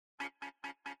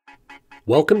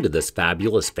Welcome to this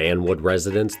fabulous Fanwood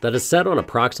residence that is set on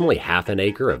approximately half an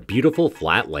acre of beautiful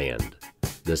flat land.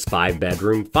 This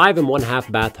 5-bedroom, 5 and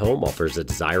 1/2 bath home offers a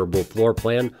desirable floor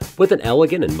plan with an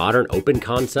elegant and modern open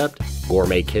concept.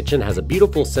 Gourmet kitchen has a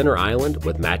beautiful center island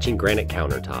with matching granite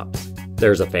countertops.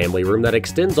 There's a family room that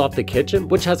extends off the kitchen,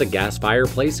 which has a gas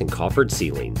fireplace and coffered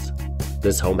ceilings.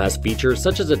 This home has features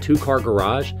such as a 2-car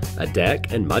garage, a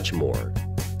deck, and much more.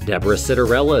 Deborah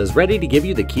Citarella is ready to give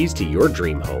you the keys to your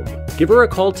dream home. Give her a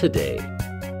call today.